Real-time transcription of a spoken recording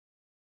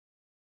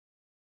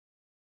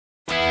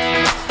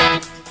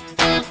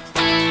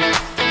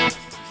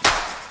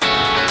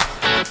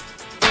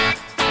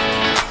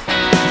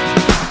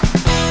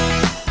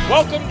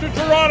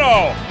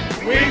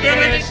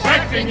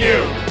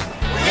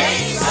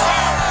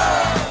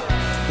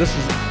This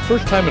is the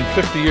first time in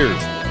 50 years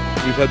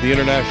we've had the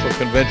international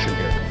convention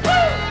here.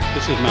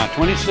 This is my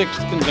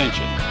 26th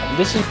convention.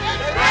 This is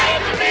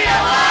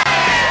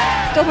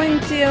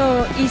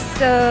Toronto is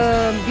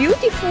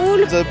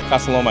beautiful.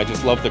 Barcelona, I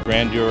just love the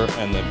grandeur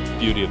and the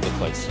beauty of the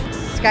place.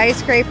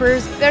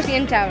 Skyscrapers. There's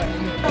the tower.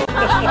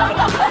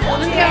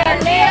 We are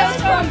Leos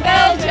from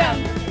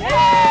Belgium.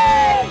 Yay!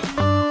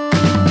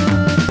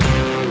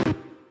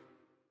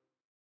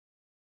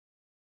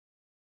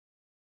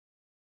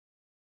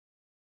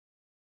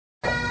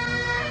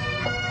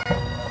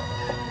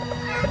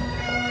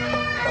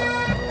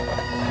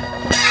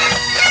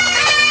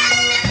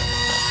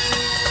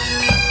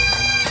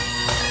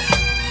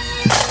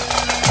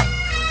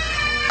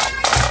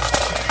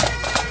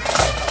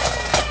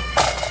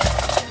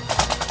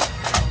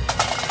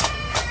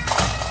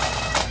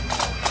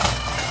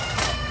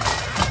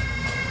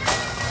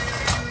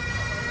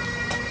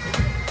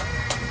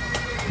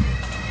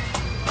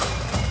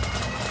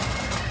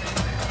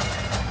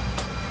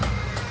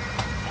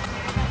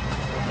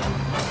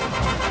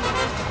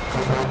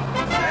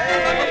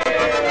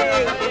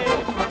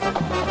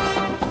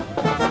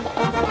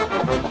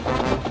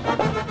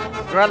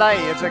 Relay,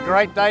 it's a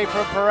great day for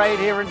a parade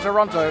here in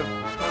Toronto.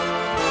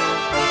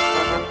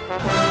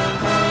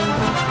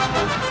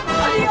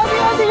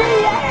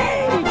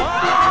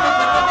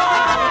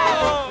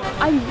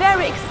 I'm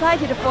very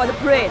excited for the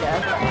parade.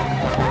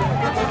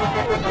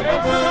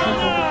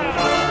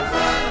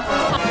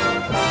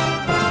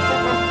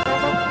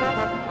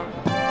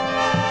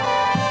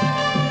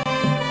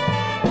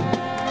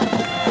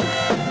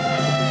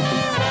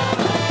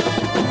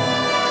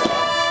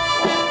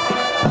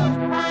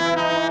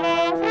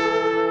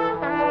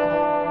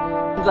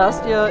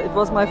 Last year it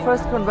was my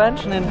first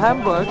convention in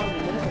Hamburg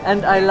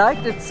and I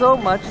liked it so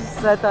much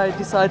that I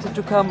decided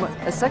to come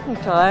a second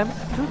time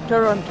to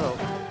Toronto.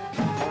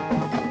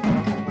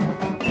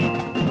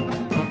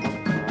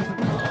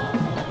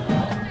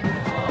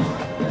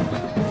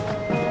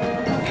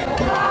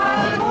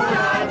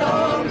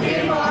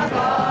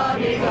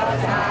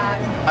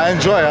 I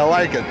enjoy it, I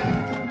like it.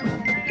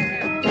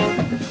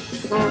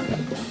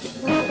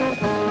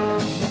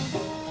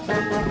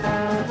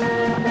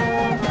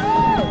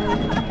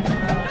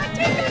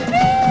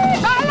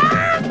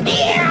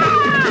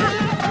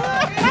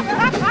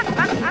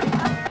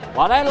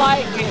 What I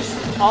like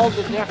is all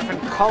the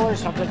different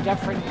colors of the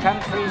different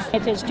countries.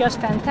 It is just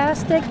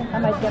fantastic. I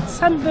might get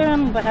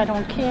sunburned, but I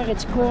don't care.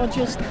 It's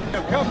gorgeous.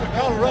 Come to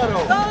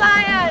Colorado. Go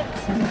Lions!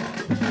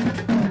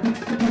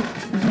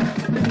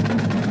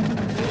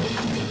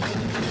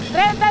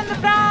 Strengthen the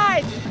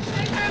pride!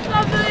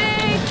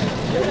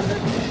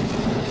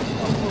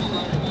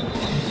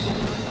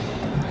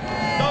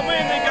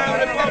 Dominican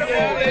Republic!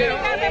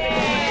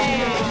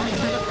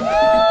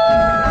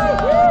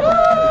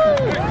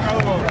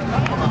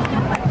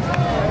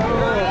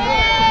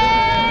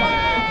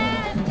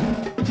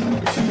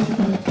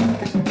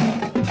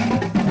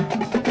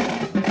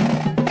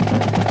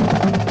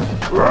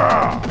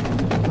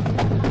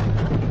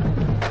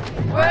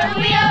 We're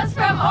Leos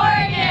from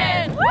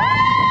Oregon! Woo!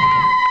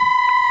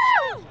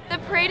 The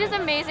parade is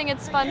amazing.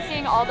 It's fun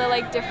seeing all the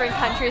different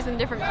countries and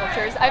different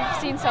cultures. I've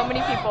seen so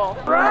many people.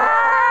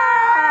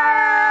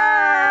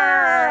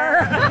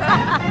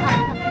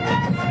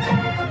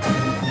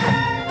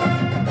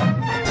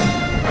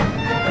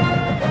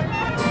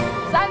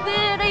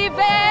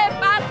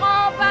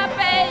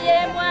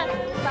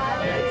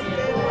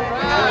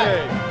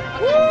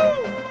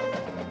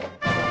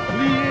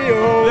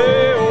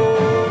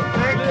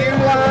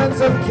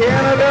 Of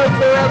Canada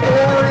for a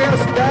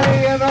glorious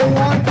day and a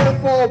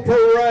wonderful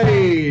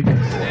parade.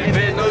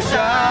 Evento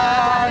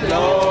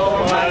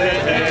Shalom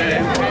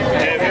Aleichem.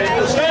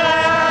 Evento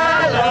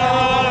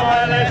Shalom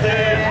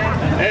Aleichem.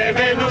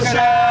 Evento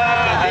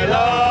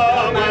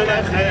Shalom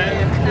Aleichem.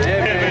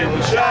 Evento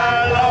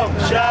Shalom,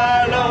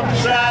 Shalom,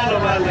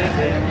 Shalom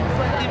Aleichem.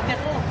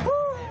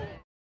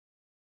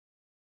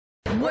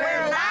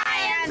 We're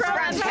Lions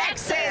from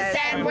Texas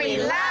and we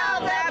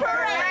love the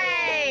parade!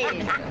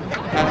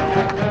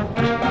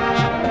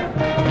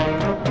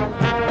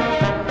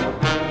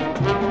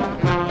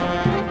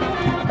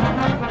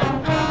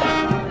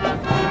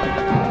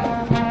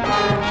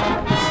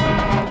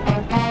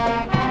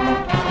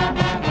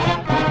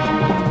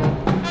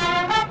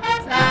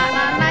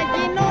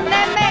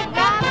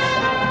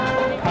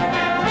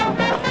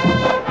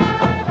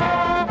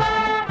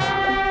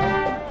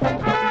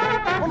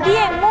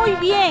 Bien, muy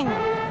bien.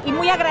 Y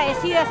muy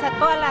agradecidas a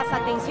todas las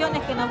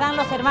atenciones que nos dan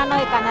los hermanos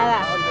de Canadá.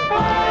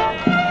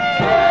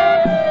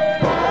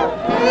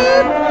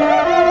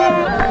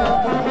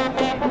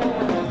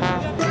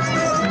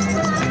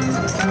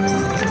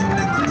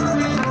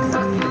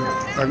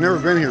 I've never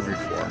been here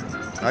before.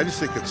 I just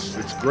think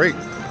it's great.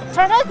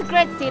 Toronto is a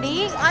great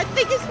city. I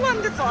think it's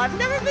wonderful. I've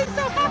never been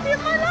so happy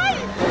in my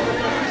life.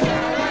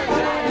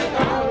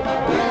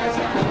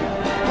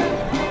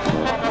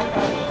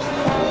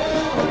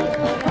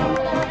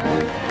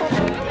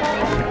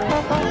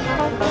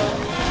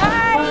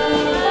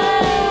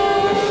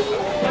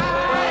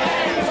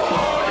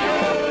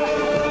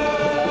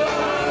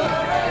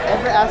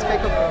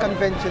 aspect of the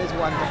convention is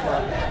wonderful.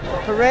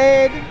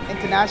 Parade,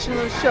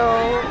 international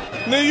show.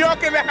 New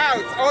York in the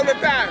house all the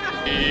time.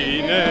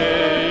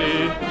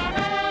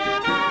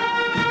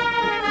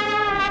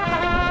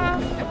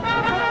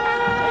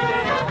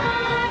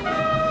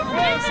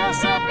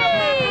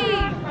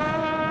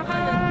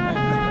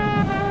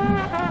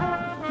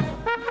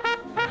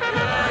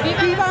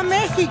 ¡Viva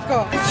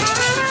México!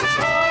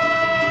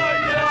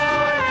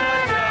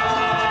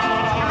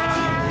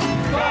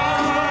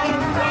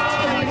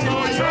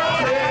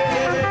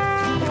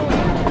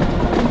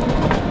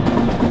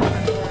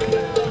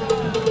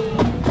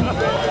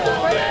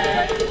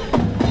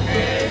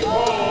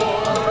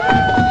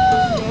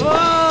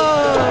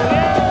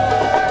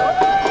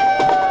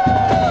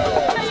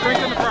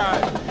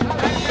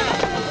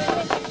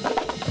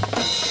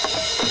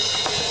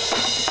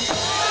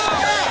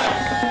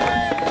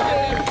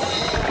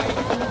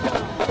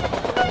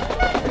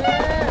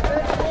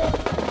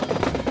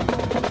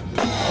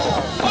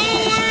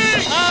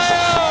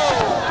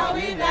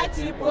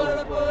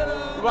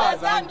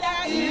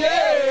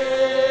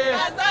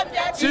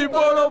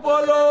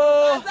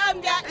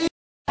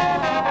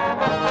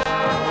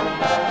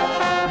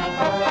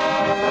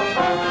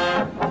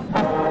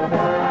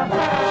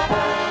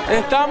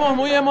 Estamos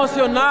muy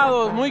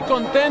emocionados, muy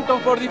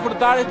contentos por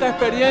disfrutar esta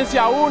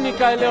experiencia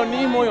única del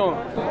leonismo.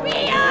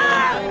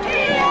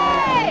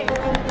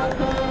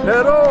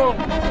 Pero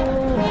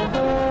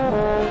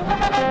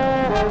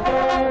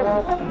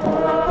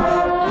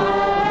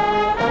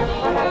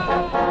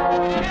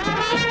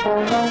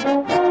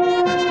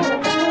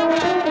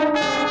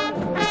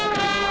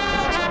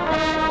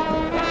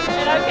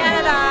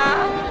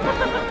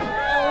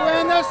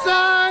When the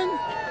sun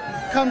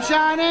comes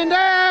shining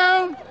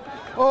down,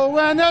 oh,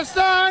 when the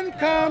sun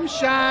comes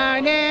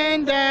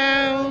shining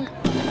down.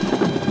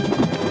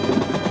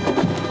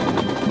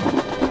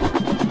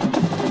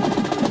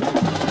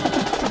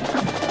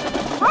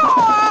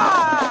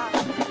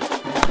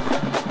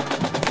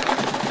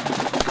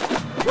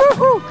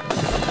 Woohoo!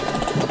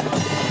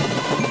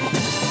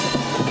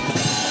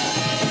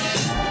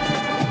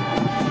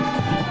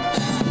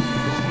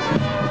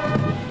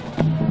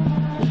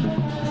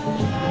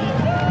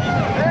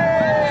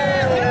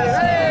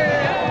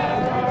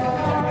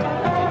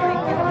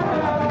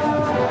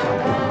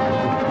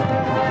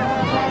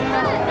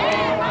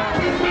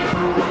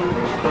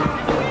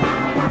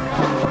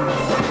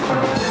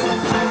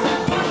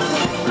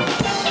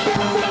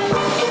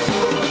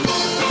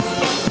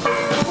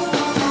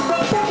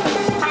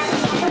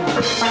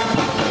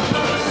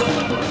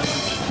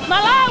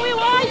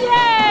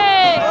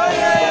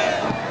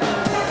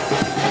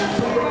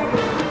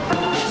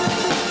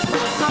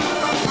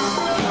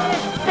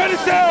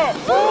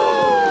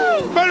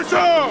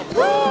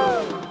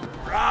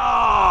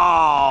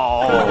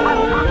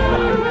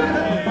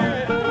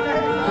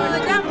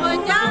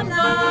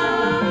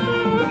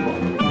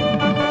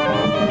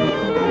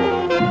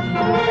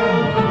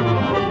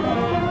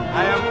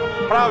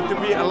 Proud to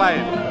be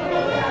alive.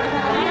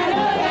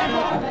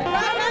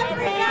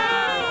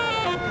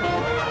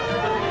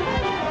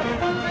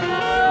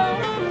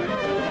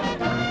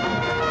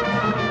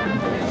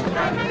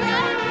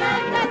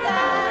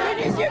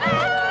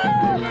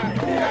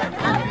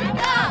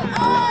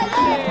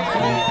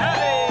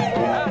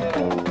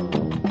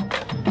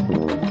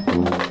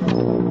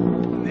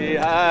 The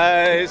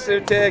ice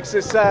of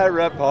Texas are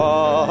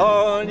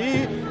upon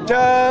ye,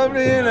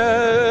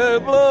 Taormina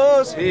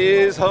blows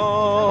his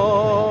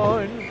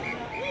horn.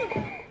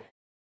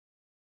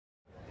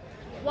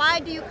 Why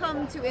do you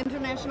come to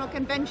International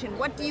Convention?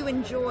 What do you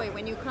enjoy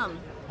when you come?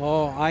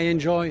 Oh, I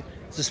enjoy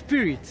the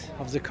spirit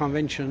of the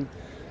convention.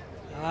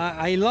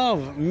 I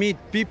love meet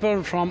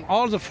people from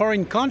all the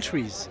foreign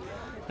countries,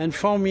 and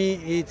for me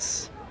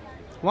it's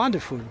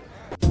wonderful.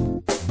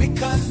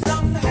 Because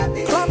I'm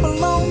happy. Clap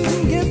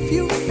along.